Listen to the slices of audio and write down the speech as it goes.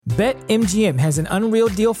BetMGM has an unreal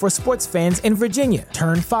deal for sports fans in Virginia.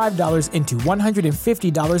 Turn $5 into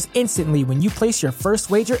 $150 instantly when you place your first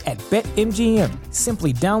wager at BetMGM.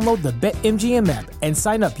 Simply download the BetMGM app and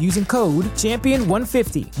sign up using code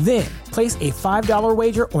Champion150. Then, place a $5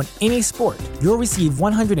 wager on any sport. You'll receive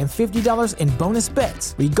 $150 in bonus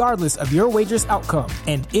bets, regardless of your wager's outcome.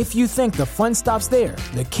 And if you think the fun stops there,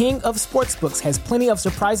 the King of Sportsbooks has plenty of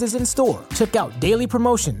surprises in store. Check out daily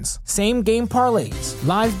promotions, same-game parlays,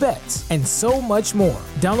 live bets, and so much more.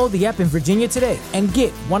 Download the app in Virginia today and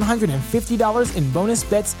get $150 in bonus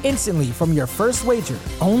bets instantly from your first wager.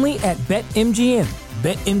 Only at BetMGM.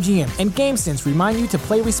 BetMGM and GameSense remind you to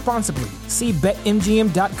play responsibly. See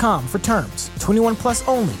BetMGM.com for terms. 21 plus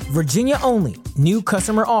only. Virginia only. New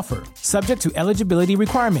customer offer. Subject to eligibility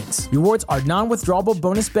requirements. Rewards are non-withdrawable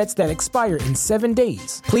bonus bets that expire in 7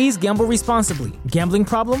 days. Please gamble responsibly. Gambling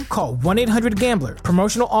problem? Call 1-800-GAMBLER.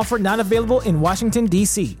 Promotional offer not available in Washington,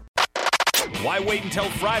 D.C. Why wait until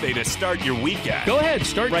Friday to start your weekend? Go ahead,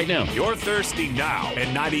 start right now. You're thirsty now,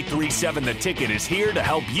 and 93.7 The Ticket is here to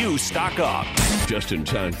help you stock up. Just in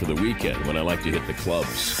time for the weekend when I like to hit the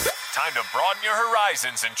clubs. Time to broaden your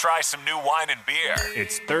horizons and try some new wine and beer.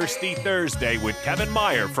 It's Thirsty Thursday with Kevin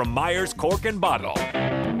Meier from Meier's Cork and Bottle.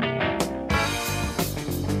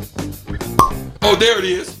 Oh, there it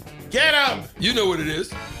is. Get him! You know what it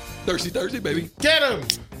is. Thirsty Thursday, baby. Get him!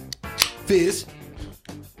 Fizz.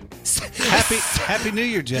 Happy New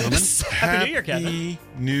Year, gentlemen. Happy New Year, Kevin. Happy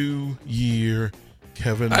New Year,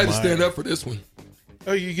 Kevin. I had to stand Meier. up for this one.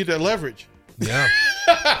 Oh, you get that leverage. Yeah.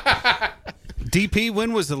 DP,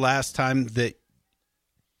 when was the last time that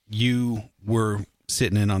you were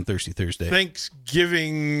sitting in on Thirsty Thursday?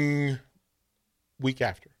 Thanksgiving week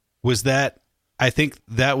after. Was that, I think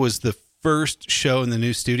that was the first show in the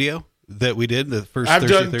new studio that we did, the first I've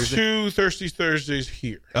Thirsty done Thursday? 2 Thirsty Thursdays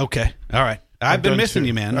here. Okay, all right. I've been missing 2.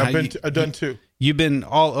 you, man. I've done 2. You've been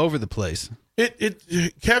all over the place.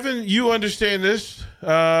 Kevin, you understand this.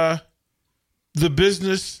 The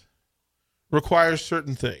business requires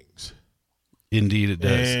certain things. Indeed it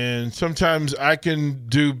does. And sometimes I can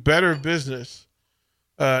do better business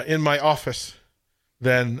in my office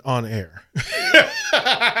than on air.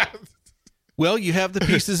 Well, you have the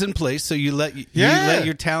pieces in place, so you let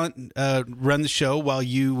your talent run the show while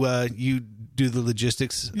you do the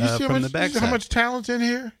logistics from the backside. How much talent's in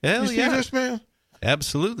here? Hell, you see yeah. this, man?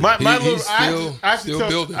 Absolutely. I still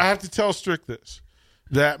building. have to tell Strick this,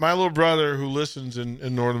 that my little brother who listens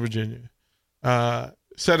in Northern Virginia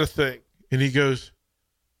said a thing, and he was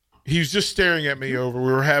just staring at me we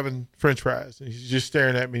were having French fries, and he's just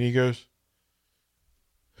staring at me, and he goes,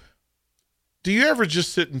 do you ever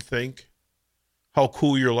just sit and think how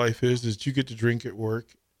cool your life is that you get to drink at work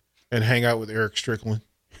and hang out with Eric Strickland?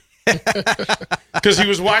 Because he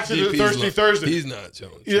was watching the Thirsty Thursday. He's not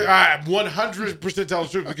telling. Yeah, I 100% tell the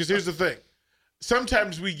truth. Because here's the thing: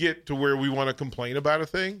 sometimes we get to where we want to complain about a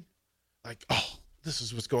thing, like, "Oh, this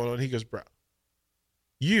is what's going on." He goes, "Bro,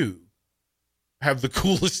 you have the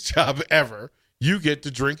coolest job ever. You get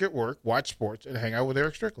to drink at work, watch sports, and hang out with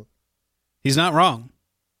Eric Strickland." He's not wrong.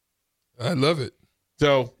 I love it.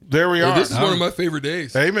 So there we are. This is one of my favorite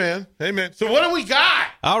days. Amen. So what do we got?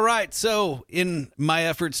 All right. So in my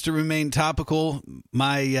efforts to remain topical,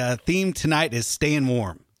 my theme tonight is staying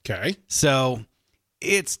warm. Okay. So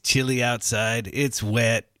it's chilly outside. It's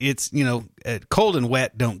wet. It's, cold and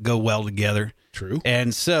wet don't go well together. True.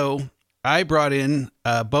 And so I brought in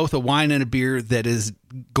both a wine and a beer that is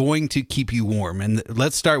going to keep you warm. And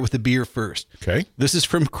let's start with the beer first. Okay. This is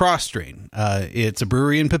from Cross Strain. It's a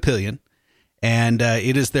brewery in Papillion. And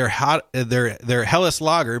it is their Helles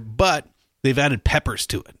lager, but they've added peppers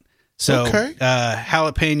to it. So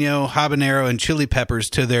jalapeno, habanero, and chili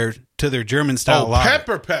peppers to their German style lager.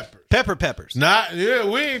 Pepper peppers.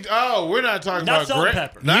 We're not talking Not about salt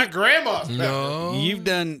peppers. Not grandma's pepper. No. You've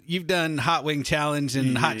done hot wing challenge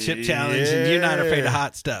and hot chip challenge, and you're not afraid of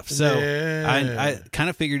hot stuff. So I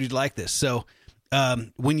kind of figured you'd like this. So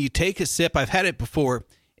when you take a sip, I've had it before,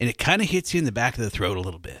 and it kind of hits you in the back of the throat a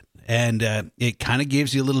little bit. And it kind of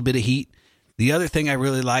gives you a little bit of heat. The other thing I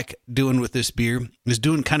really like doing with this beer is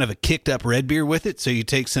doing kind of a kicked up red beer with it. So you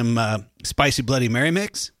take some spicy Bloody Mary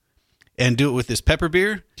mix and do it with this pepper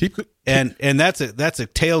beer. And that's a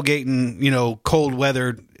tailgating, cold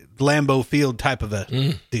weather Lambeau Field type of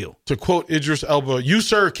a deal. To quote Idris Elba, "You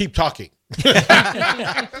sir, keep talking." So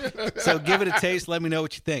give it a taste. Let me know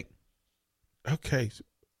what you think. Okay,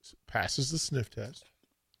 passes the sniff test.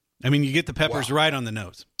 I mean, you get the peppers right on the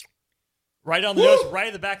nose. Right on the nose, right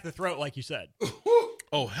in the back of the throat, like you said.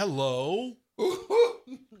 Oh, hello.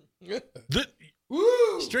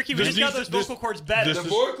 Woo! Stricky, we just got those vocal cords better. The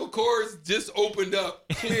vocal cords just opened up,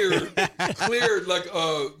 cleared like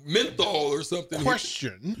a menthol or something.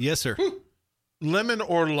 Question. Yes, sir. Lemon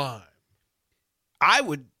or lime? I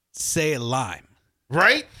would say lime.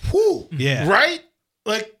 Right? Whew. Yeah. Right?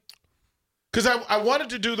 Like, because I wanted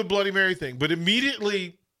to do the Bloody Mary thing, but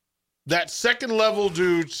immediately that second level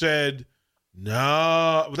dude said,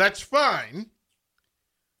 no, that's fine.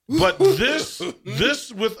 But this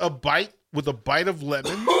with a bite of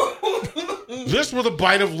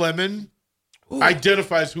lemon,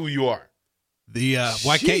 identifies who you are.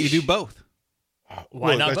 Why can't you do both?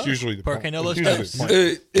 Why not that's both? usually the Porque point. no los That's dos. usually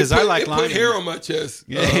the point. Because I like it lime. put hair on my chest.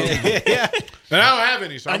 Yeah. And I don't have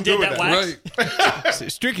any, so I'm Undid doing that that. wax. Right.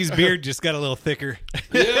 Stricky's beard just got a little thicker.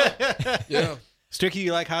 Yeah. Stricky,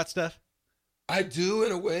 you like hot stuff? I do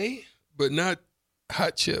in a way, but not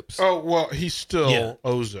hot chips. Oh, well, he still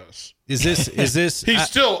owes us. Is this He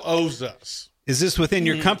still owes us. is this within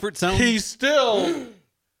your comfort zone? He's still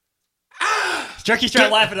Stricky's trying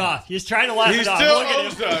to laugh it off. He's trying to laugh he it off. still Look at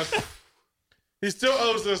owes him. us. He still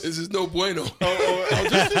owes us. This is no bueno.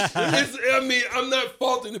 This is- I'm not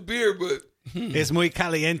faulting the beer, but Es muy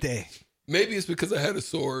caliente. maybe it's because I had a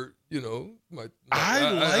sore, I like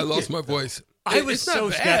lost it, my voice. I was It's not so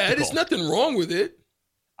bad. skeptical. There's nothing wrong with it.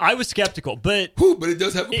 I was skeptical, but But it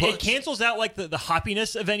does have a it punch. cancels out like the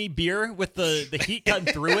hoppiness of any beer with the heat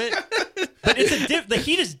cutting through it. But it's the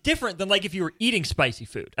heat is different than like if you were eating spicy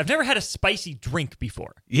food. I've never had a spicy drink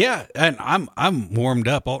before. Yeah, and I'm warmed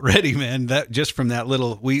up already, man. That just from that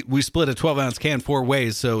little we split a 12-ounce can 4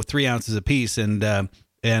 ways, so 3 ounces apiece, and I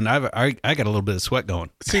got a little bit of sweat going.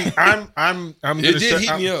 See, I'm gonna It did say,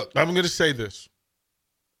 heat me up. I'm gonna say this.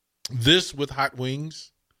 This with hot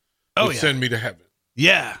wings would yeah. send me to heaven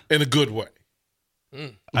Yeah, in a good way.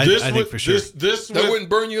 I think for sure. This That with, wouldn't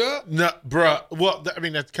burn you up? no, bruh. Well, I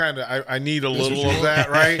mean, that's kind of I need a little of that,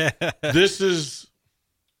 right? This is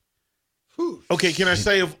okay. Can I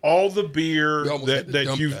say of all the beer You almost had to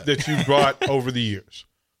dump that you brought over the years,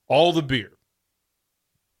 all the beer,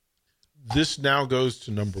 this now goes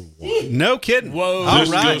to number 1. no kidding. Whoa! All This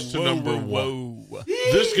right. goes to number 1.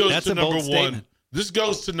 This goes That's to a number bold 1. statement. This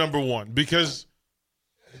goes to number 1 because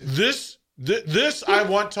this I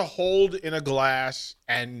want to hold in a glass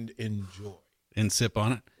and enjoy. And sip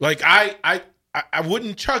on it. Like I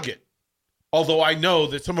wouldn't chug it. Although I know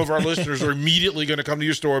that some of our listeners are immediately going to come to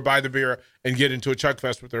your store, buy the beer, and get into a chug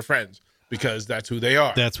fest with their friends because that's who they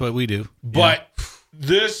are. That's what we do. But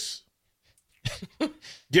this,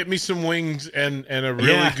 get me some wings and a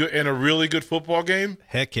really good football game,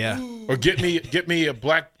 Heck yeah. or get me a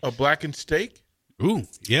blackened steak. Ooh,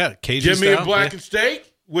 yeah. Cajun Give me style. a blackened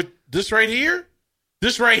steak with this right here.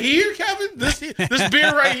 This right here, Kevin. This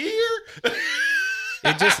beer right here.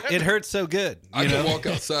 It hurts so good. I can walk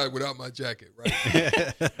outside without my jacket, right?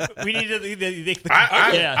 We need to. I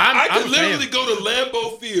I I'm could a literally fan. go to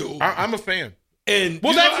Lambeau Field. I'm a fan. And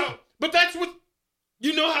Well, but that's what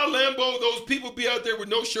you know how Lambeau, those people be out there with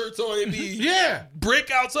no shirts on and be Yeah. brick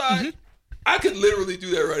outside. I could literally do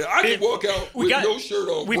that right now. I could walk out with no shirt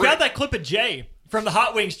on. We brick. got that clip of Jay from the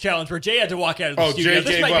Hot Wings Challenge where Jay had to walk out of the Oh, studio. Jay This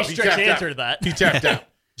gave might up. be He Strick's tapped answer out. to that. He tapped out.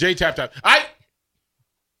 Jay tapped out.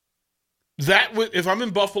 If I'm in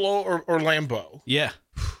Buffalo or Lambeau, Yeah.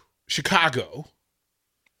 Chicago,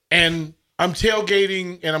 and I'm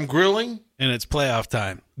tailgating and I'm grilling, And it's playoff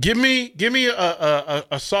time. give me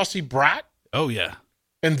a saucy brat Oh, yeah.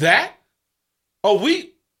 and that. Oh,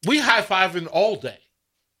 we high fiving all day.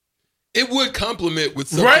 It would complement with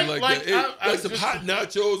something Right? like Like, that. I Some just- hot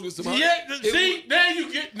nachos with some hot. Yeah, it see, would- now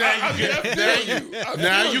you get me I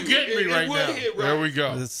now feel you you. get me It right would now. hit right. There we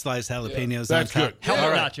go. The sliced jalapenos That's on top. good. Helmet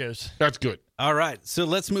All right. nachos. That's good. All right. So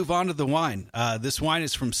let's move on to the wine. This wine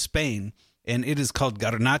is from Spain, and it is called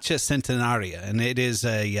Garnacha Centenaria, and it is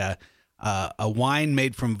a wine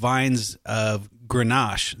made from vines of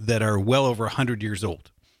Grenache that are well over 100 years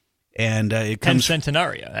old. And it And comes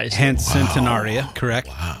Centenaria. I assume. hence Centenaria, correct?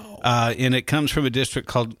 Wow. And it comes from a district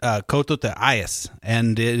called Coto de Ayas,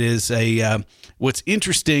 and it is what's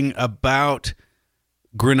interesting about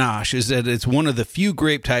Grenache is that it's one of the few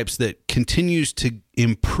grape types that continues to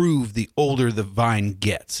improve the older the vine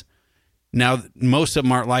gets. Now, most of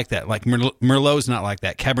them aren't like that. Like Merlot's not like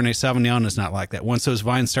that. Cabernet Sauvignon is not like that. Once those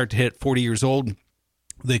vines start to hit 40 years old,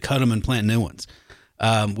 they cut them and plant new ones.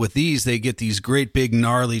 With these, they get these great big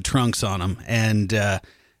gnarly trunks on them, and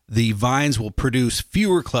the vines will produce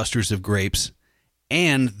fewer clusters of grapes,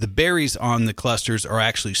 and the berries on the clusters are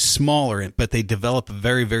actually smaller, but they develop a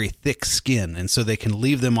very, very thick skin, and so they can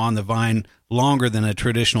leave them on the vine longer than a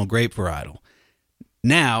traditional grape varietal.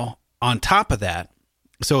 Now, on top of that,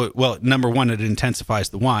 number one, it intensifies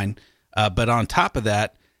the wine. But on top of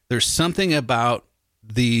that, there's something about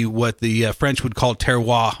what the French would call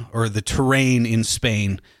terroir, or the terrain in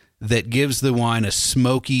Spain, that gives the wine a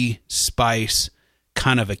smoky spice,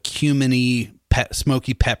 kind of a cuminy,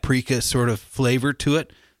 smoky paprika sort of flavor to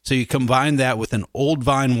it. So you combine that with an old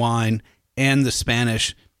vine wine and the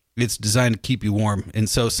Spanish, it's designed to keep you warm. And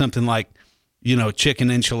so something like,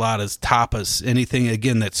 chicken enchiladas, tapas, anything,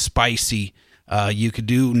 again, that's spicy. You could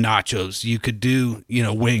do nachos. You could do,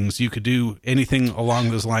 wings. You could do anything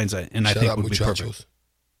along those lines. And I think would be perfect.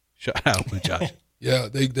 Shout out, muchachos. Yeah,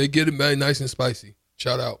 they get it very nice and spicy.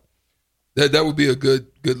 Shout out. That would be a good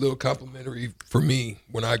little complimentary for me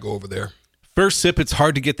when I go over there. First sip, it's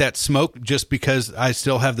hard to get that smoke just because I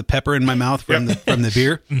still have the pepper in my mouth from the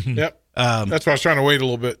beer. Yep. That's why I was trying to wait a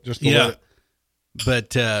little bit just to let it. But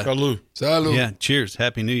Salud. Yeah, cheers.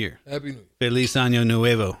 Happy New Year. Happy New Year. Feliz Año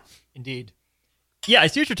Nuevo. Indeed. Yeah, I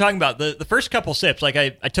see what you're talking about. The first couple sips, like I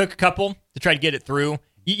took a couple to try to get it through.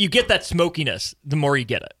 You get that smokiness the more you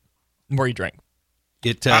get it, the more you drink.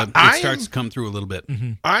 It starts to come through a little bit.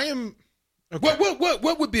 Mm-hmm. I am. Okay.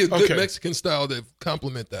 What would be a good Mexican style to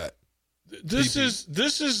complement that? This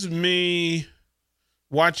is me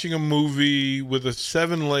watching a movie with a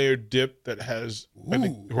 7-layer dip that has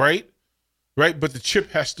right, but the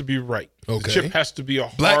chip has to be right. Okay, the chip has to be a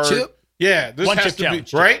black hard chip. Yeah, this One has chip to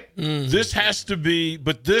be right. Mm-hmm. This has to be,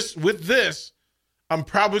 but with this, I'm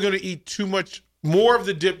probably going to eat more of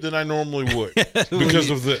the dip than I normally would because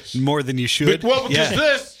of this. More than you should. Because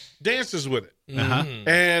this dances with it, Mm-hmm.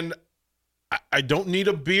 and I don't need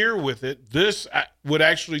a beer with it. This would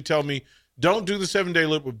actually tell me, don't do the 7-day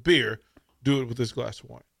limit with beer. Do it with this glass of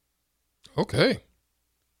wine. Okay.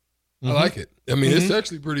 Mm-hmm. I like it. I mean, it's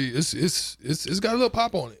actually pretty. It's got a little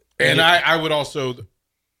pop on it. And I would also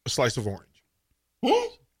a slice of orange.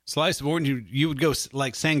 Slice of orange. You would go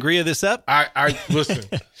like sangria this up. I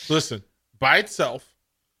listen. By itself,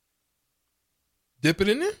 dip it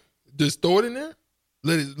in there. Just throw it in there.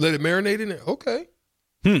 Let it marinate in there. Okay.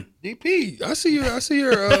 DP, I see your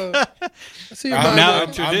now,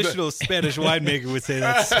 a traditional Spanish winemaker would say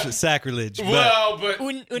that's sacrilege. Well, but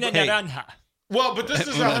una naranja. Well, but this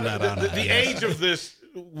is the age of this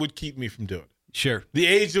would keep me from doing it. Sure. The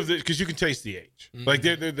age of this, because you can taste the age. Mm-hmm. Like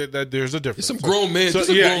there's a difference. It's some grown men. So,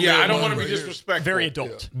 I don't want to be disrespectful. Very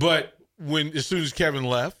adult. Yeah. But as soon as Kevin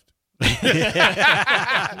left.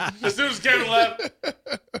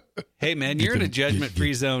 Hey man, you're in a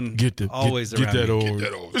judgment-free zone. Always get that orange.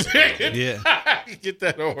 Yeah, get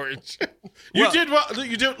that orange. You did well.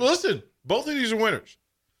 You did. Listen, both of these are winners.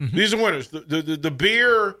 Mm-hmm. These are winners. The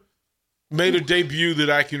beer made a debut that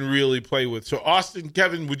I can really play with. So Austin,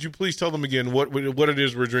 Kevin, would you please tell them again what it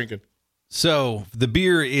is we're drinking? So the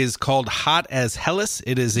beer is called Hot as Helles.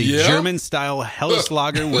 It is a German-style Helles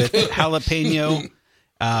lager with jalapeno.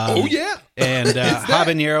 And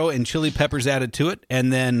habanero and chili peppers added to it.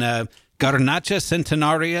 And then Garnacha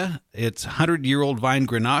Centenaria. It's 100-year-old vine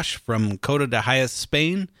Grenache from Cota de Hayas,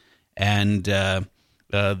 Spain. And the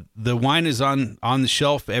wine is on the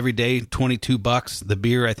shelf every day, $22. The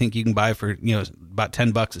beer I think you can buy for about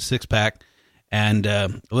 $10 a 6-pack. And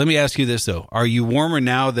let me ask you this, though. Are you warmer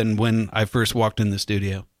now than when I first walked in the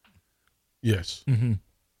studio? Yes. Mm-hmm.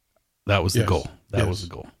 That was the goal. That was the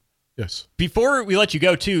goal. Yes. Before we let you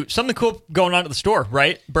go, too, something cool going on at the store,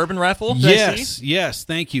 right? Bourbon raffle? Yes.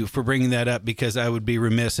 Thank you for bringing that up because I would be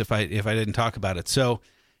remiss if I didn't talk about it. So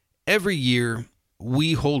every year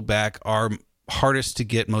we hold back our hardest to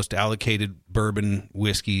get, most allocated bourbon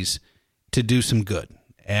whiskeys to do some good.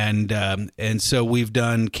 And so we've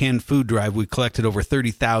done canned food drive. We collected over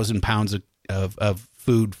 30,000 pounds of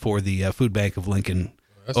food for the Food Bank of Lincoln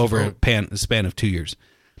over a span of 2 years.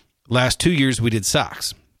 Last 2 years we did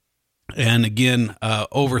socks. And again,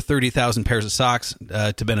 over 30,000 pairs of socks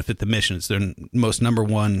to benefit the mission. It's their most number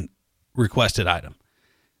one requested item.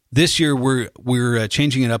 This year, we're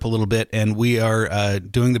changing it up a little bit, and we are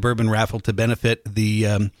doing the bourbon raffle to benefit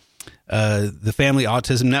the Family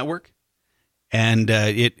Autism Network. And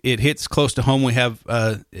it hits close to home. We have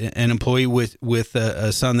an employee with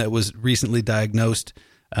a son that was recently diagnosed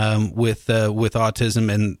with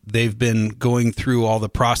autism, and they've been going through all the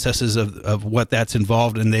processes of what that's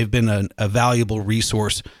involved, and they've been a valuable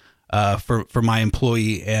resource for my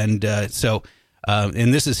employee. And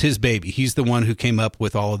and this is his baby. He's the one who came up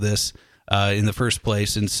with all of this in the first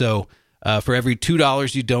place. And so for every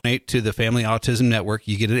 $2 you donate to the Family Autism Network,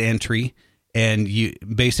 you get an entry, and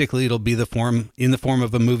it'll be in the form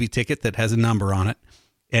of a movie ticket that has a number on it.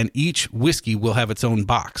 And each whiskey will have its own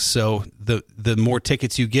box. So the more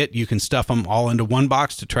tickets you get, you can stuff them all into one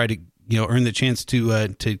box to try to earn the chance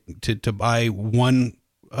to buy one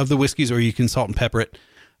of the whiskeys, or you can salt and pepper it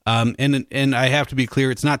And I have to be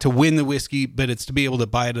clear, it's not to win the whiskey, but it's to be able to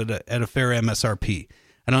buy it at a fair MSRP.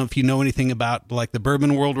 I don't know if you know anything about like the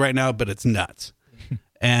bourbon world right now, but it's nuts.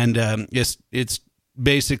 And it's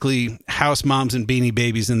basically house moms and beanie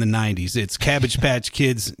babies in the 90s. It's Cabbage Patch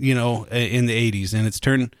Kids, in the 80s, and it's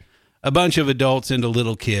turned a bunch of adults into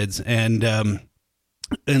little kids. And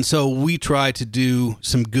so we try to do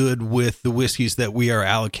some good with the whiskeys that we are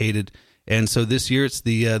allocated. And so this year it's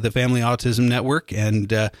the Family Autism Network,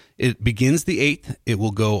 and it begins the 8th. It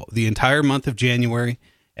will go the entire month of January,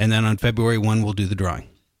 and then on February 1 we'll do the drawing.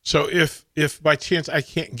 So if by chance I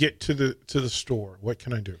can't get to the store, what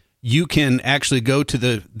can I do? You can actually go to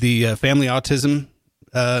the Family Autism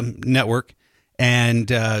Network and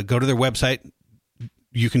go to their website.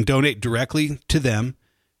 You can donate directly to them.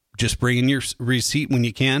 Just bring in your receipt when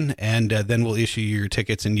you can, and then we'll issue your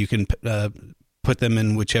tickets, and you can put them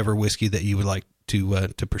in whichever whiskey that you would like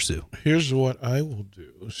to pursue. Here's what I will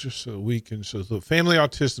do. It's just so the Family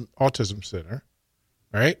Autism Center,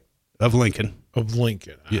 right? Of Lincoln.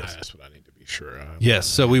 Yes. That's what I need to be sure of. Yes,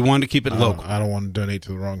 so we want to keep it local. I don't want to donate to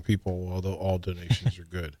the wrong people, although all donations are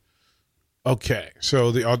good. Okay,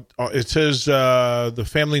 so it says the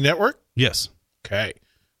Family Network? Yes. Okay,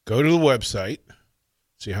 go to the website.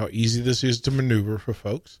 See how easy this is to maneuver for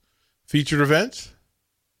folks. Featured events?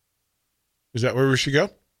 Is that where we should go?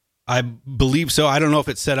 I believe so. I don't know if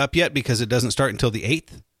it's set up yet because it doesn't start until the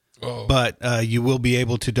 8th. Oh. But you will be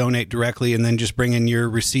able to donate directly, and then just bring in your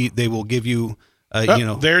receipt. They will give you,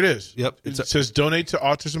 there it is. Yep. It says donate to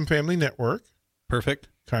Autism Family Network. Perfect.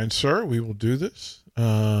 Kind sir, we will do this.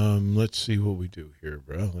 Let's see what we do here,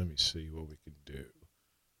 bro. Let me see what we can do.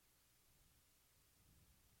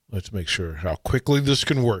 Let's make sure how quickly this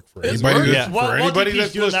can work for anybody. While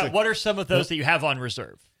DP's doing that, what are some of those that you have on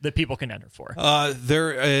reserve that people can enter for?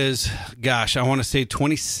 There is, I want to say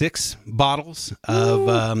 26 bottles of,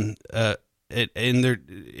 and there,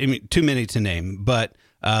 too many to name, but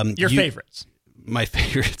your favorites. My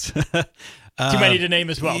favorites. Too many to name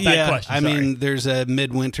as well. Bad question. I mean, there's a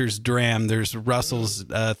Midwinter's Dram. There's Russell's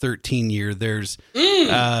 13-year. There's,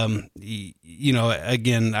 again,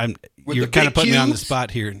 you're kind of putting me on the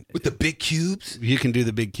spot here. With the big cubes? You can do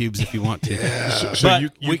the big cubes if you want to. Yeah.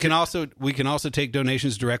 But we can also take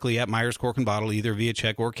donations directly at Meier's Cork and Bottle, either via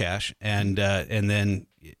check or cash, and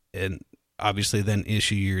obviously then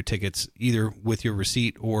issue your tickets either with your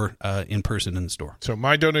receipt or in person in the store. So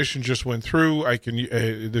my donation just went through. I can.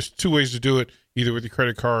 There's two ways to do it: either with your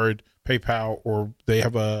credit card, PayPal, or they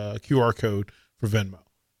have a QR code for Venmo.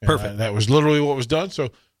 And perfect. That was literally what was done. So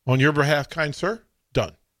on your behalf, kind sir,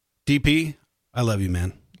 done. DP, I love you,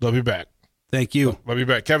 man. Love you back. Thank you. Love you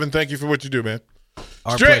back. Kevin, thank you for what you do, man.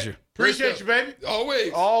 Our pleasure. Appreciate you, baby.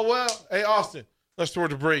 Always. All well. Hey, Austin, let's throw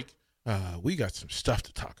the break. We got some stuff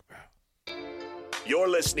to talk about. You're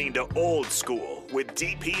listening to Old School with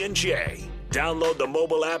DP and J. Download the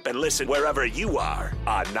mobile app and listen wherever you are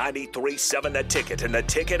on 93.7 The Ticket and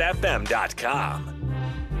theticketfm.com.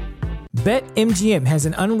 BetMGM has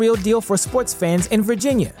an unreal deal for sports fans in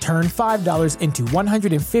Virginia. Turn $5 into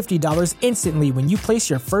 $150 instantly when you place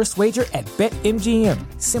your first wager at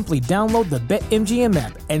BetMGM. Simply download the BetMGM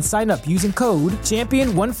app and sign up using code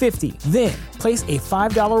Champion150. Then, place a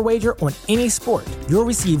 $5 wager on any sport. You'll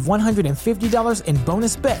receive $150 in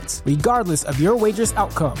bonus bets, regardless of your wager's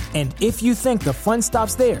outcome. And if you think the fun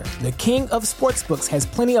stops there, the king of sportsbooks has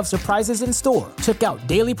plenty of surprises in store. Check out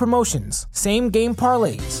daily promotions, same-game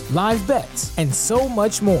parlays, live bets, and so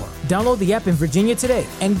much more. Download the app in Virginia today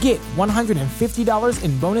and get $150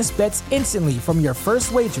 in bonus bets instantly from your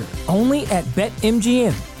first wager. Only at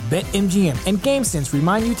BetMGM. BetMGM and GameSense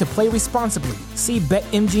remind you to play responsibly. See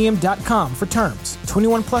BetMGM.com for terms.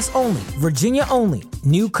 21 plus only. Virginia only.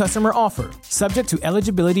 New customer offer. Subject to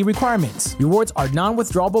eligibility requirements. Rewards are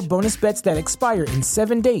non-withdrawable bonus bets that expire in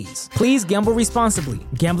 7 days. Please gamble responsibly.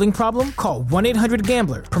 Gambling problem? Call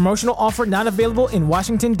 1-800-GAMBLER. Promotional offer not available in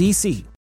Washington, D.C.